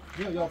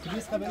بیا یا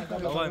پلیس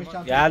خبر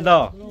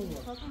یلدا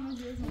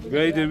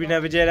بیایی دوربینه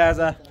به جای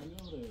لحظه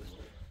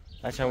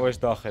هرچند باش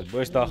داخل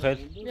بیارش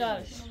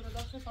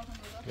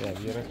بیا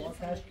بیاره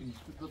تشکیل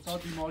دو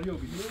ساعت بیماری رو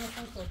بگیر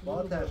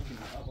با تشکیل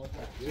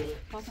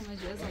فاطمه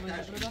جی از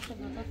آمده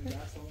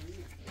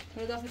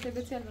برو داخل تی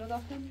بسیار برو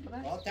داخل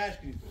با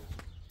تشکیل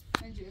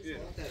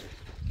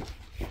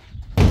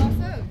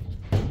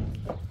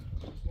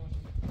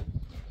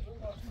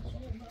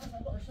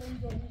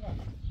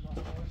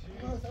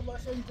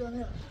باشه اینجا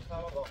نه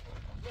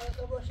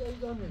باشه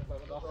اینجا نه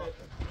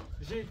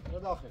بشین برو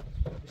داخل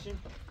بشین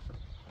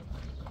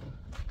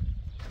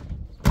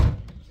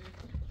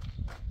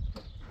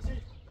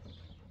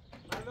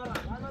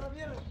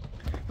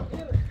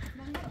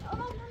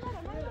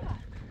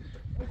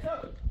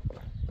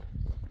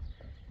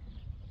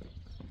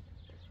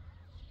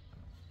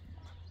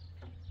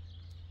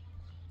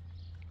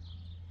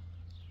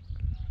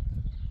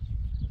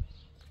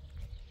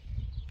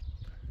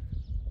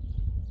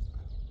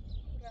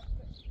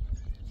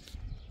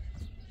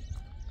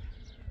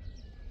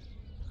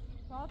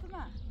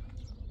فاطمه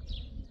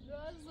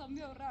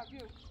بیا را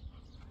بیا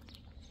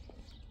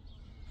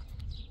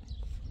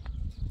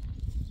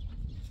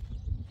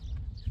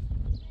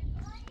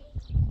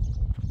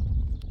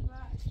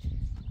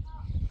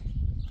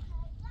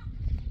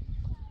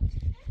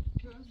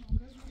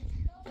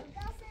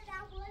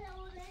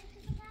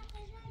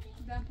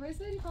دم پای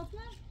سری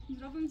فاطمه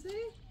درابم سری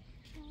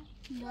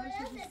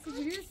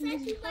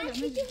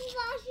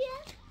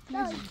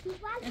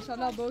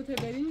انشالله بوته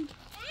بریم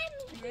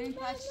بریم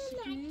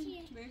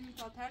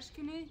تا ترش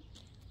کنی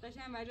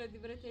قشنگ مجادی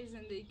بره تیز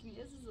زندگی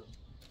کنی عزیزو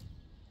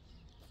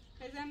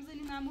خیلی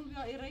زمزنی معمول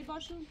بیا ایرایی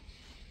باشون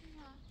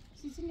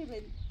چی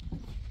میبری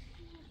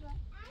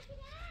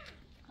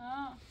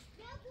ها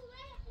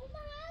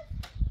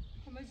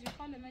همه جی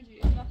خاله مجی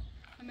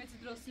همه چی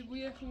درستی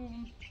بوی خوب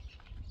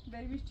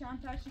بریمش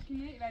چند ترش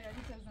کنی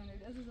مجادی تیز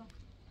زندگی عزیزو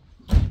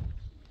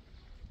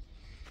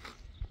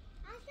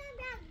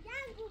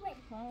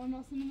ها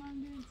ناسون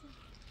من بیریم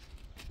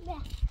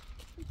نه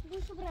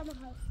بوشو برام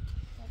هست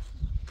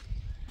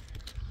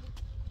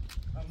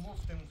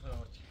مفتمون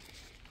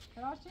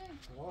فرارچی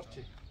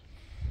فرارچی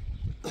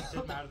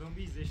چه مردم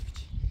بیزش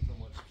بچی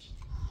دنبالش بچی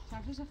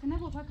چرفش خنه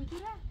با پاک تو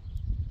را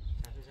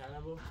چرفش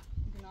هنه با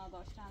گناه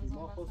داشتن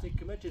ما خواسته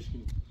کمه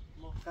چشکنیم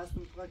ما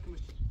خواستم فقط کمش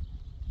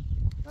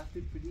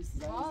وقتی پلیس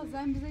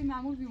زن بزنی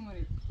معمول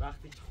بیوماری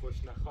وقتی که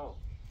خوش نخواه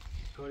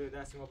کاری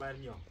دستی ما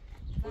برمیام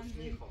خوش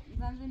میخواه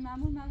زن بزنی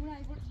معمول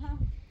ای برد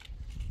هم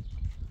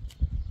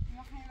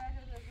ما خیلی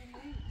وجه در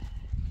زندگی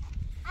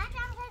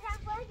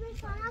باید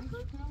میکنم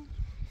کنم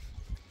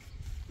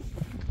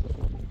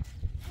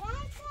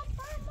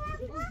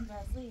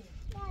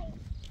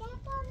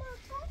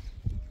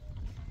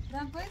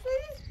دم پای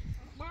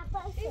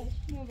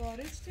سری؟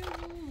 مبارک چه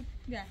بود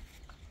بیا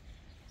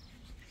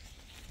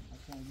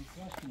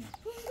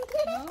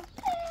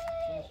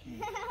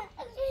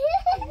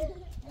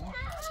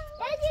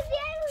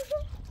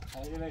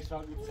خیلی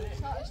نشان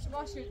بیبسه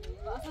اشتباه شد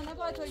اصلا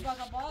نباید توی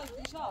باقا باز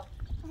دیشا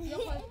یا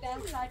خود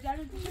دست سرجر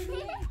رو دیشا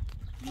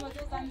یا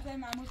دو زنگزه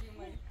معمول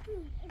بیوماری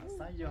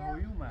اصلا یه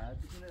هایی اومد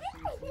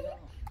بگونستیم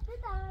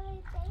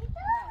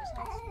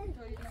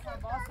توی مثلا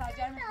باز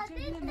سرجر میشه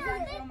بینه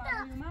میزنگزه رو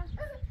معمول اومد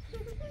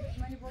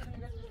منی بردو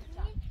نگست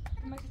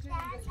بزن من چطوری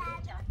نگست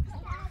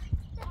بزن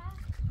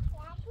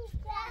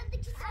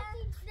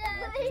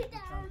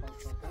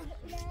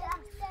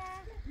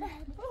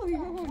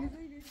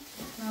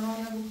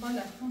مرانه بو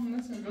خاله هم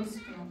مثل دوست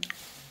کنم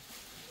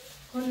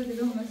خاله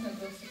دیگه هم مثل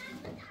دوست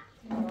کنم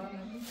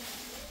مرانه بو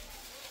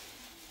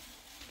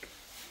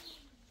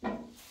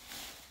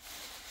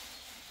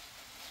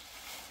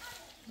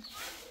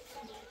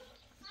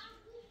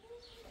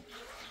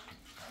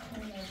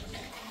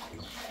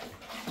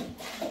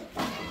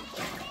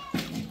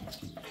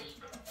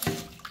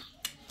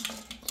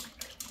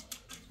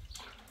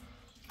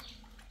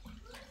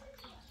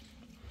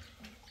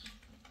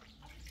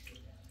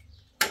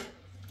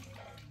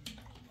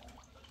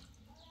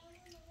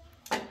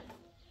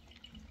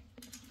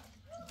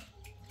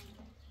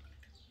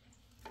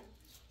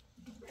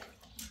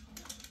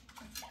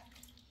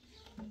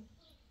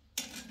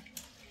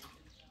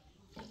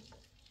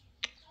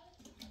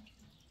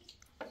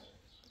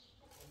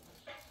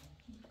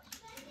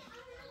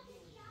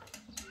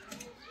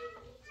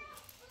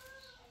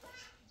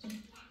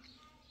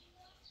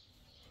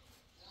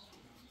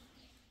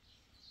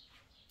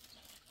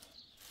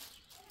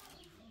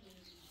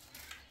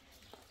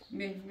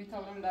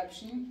میتونم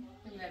لبشیم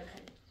بمیره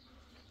خیلی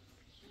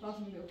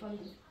لازم بیو خالی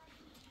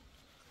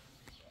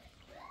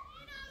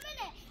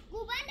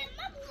گوبان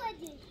ما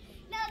بودی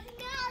نازی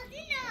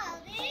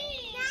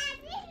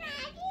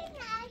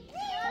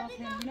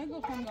آخه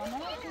نگفتم گامه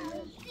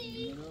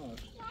بیم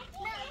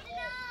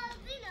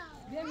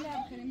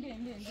لب کنیم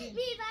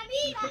بیم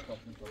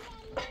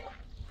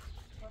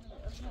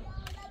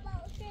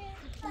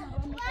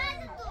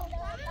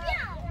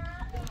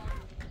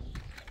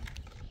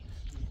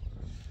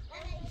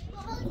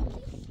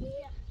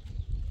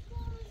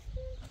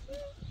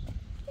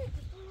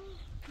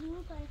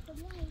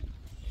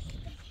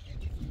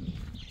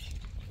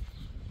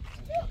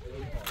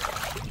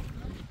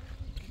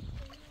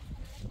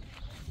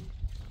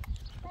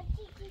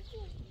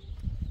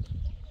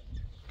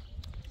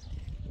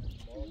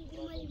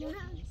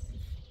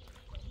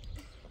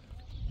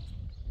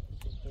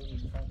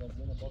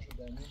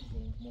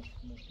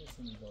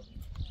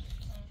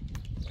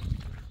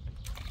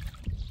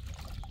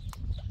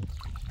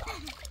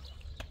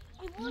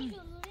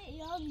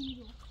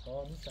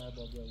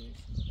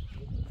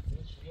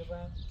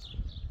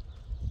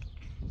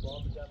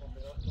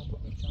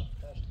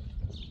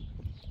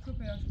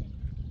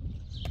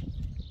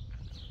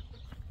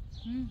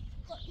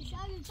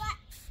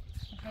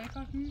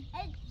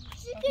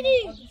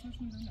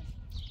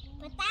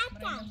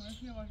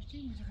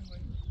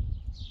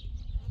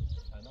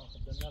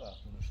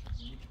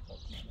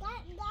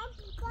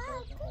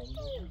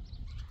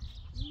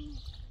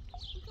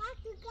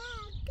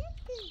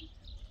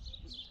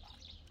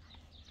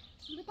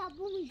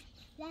بومش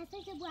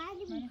لحظه که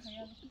باید من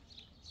خیال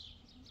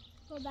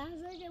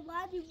لحظه که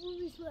باید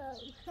بومش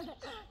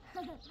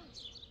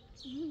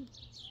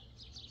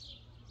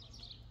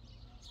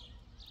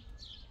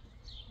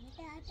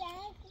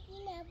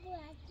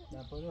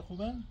نپاره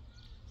خوبه؟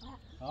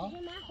 ها؟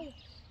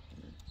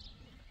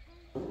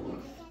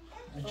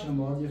 اچم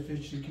باید یه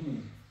فکر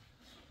کنیم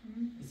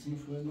اسم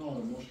فوق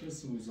ناره مشکل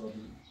سوی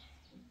زادیم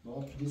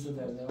باید پلیس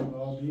در درم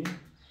را بین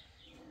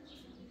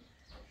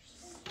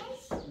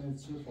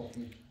چه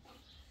فاقمی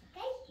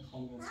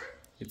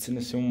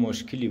یه اون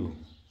مشکلی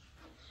بود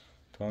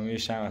تو هم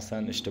یه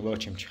اصلا اشتباه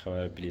چی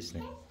خبر پلیس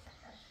نه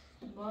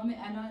با همه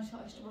الان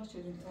اشتباه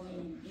شدیم تا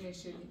این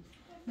شدیم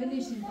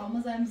بلیشیم تا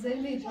ما زمین زیر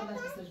میگه تا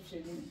دستش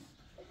شدیم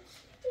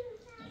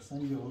اصلا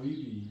یه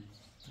هایی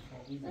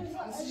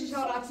بی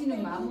شارعتی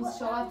نمیم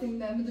شارعتی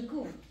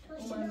نمیدکو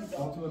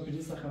تو به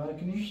پلیس خبر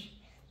کنیش؟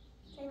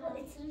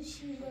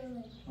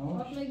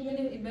 فاطمه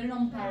که بریم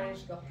اون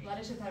پرشگاه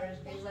ورش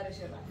پرشگاه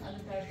زرش را از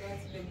پرشگاه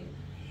هست بگیم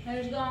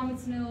پرشگاه هم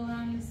میتونه و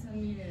هم نیست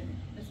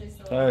میبریم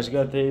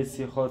پرشگاه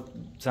تیسی خود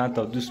چند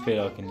تا دوست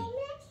پیدا کنی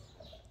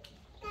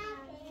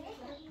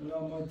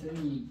لا ما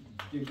تایی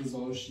یک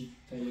گزارشی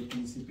تایی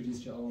کنیسی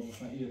پلیس که آقا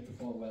بخواه این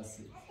اتفاق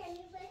واسه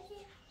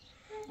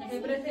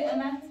خبرت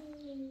امت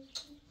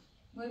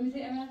مهمت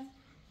امت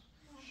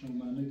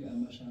شمانه که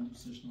امش هم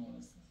دوستش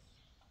نواسته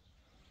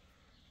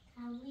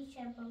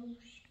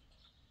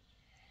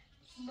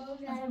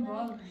اصلا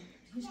باید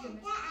هیچ که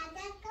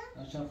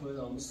هرچند باید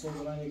آموز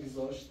صبح برن یک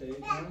گزارش تایی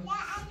کنن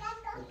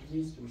و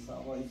پلیس که مثلا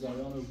آقا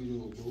ایزایان رو بیرو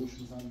بهوش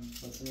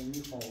مثلا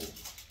میخواه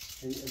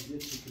هی ازیت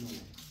چکنو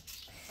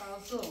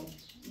خلاصو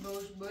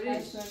بوش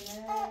بریش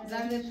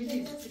زمین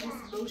پلیس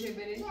بوش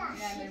بری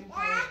نه بریم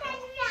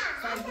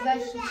پرشگاه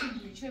گذشت چی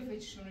دوی چه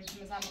فکرشونه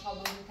که مثلا بخواه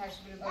بوش ترش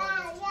بره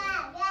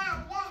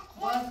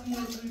باید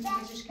کنه زوری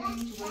فکرش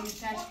کنیم تو باید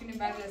ترش کنیم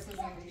برگرد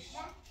زندگیش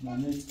من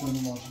نیت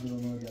کنم ماش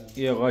برو گرد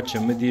یه قاچه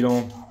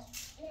مدیرم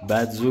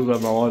بعد زور و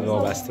مواد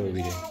وابسته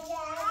ببیره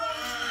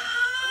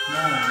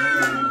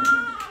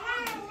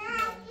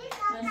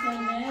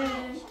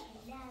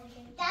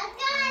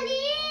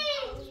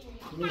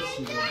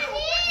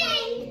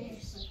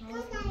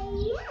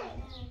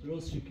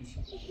روز شکیش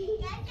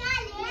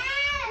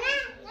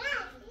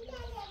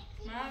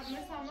من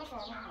مثلا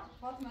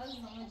فاطمه از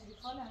زمان جدید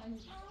خاله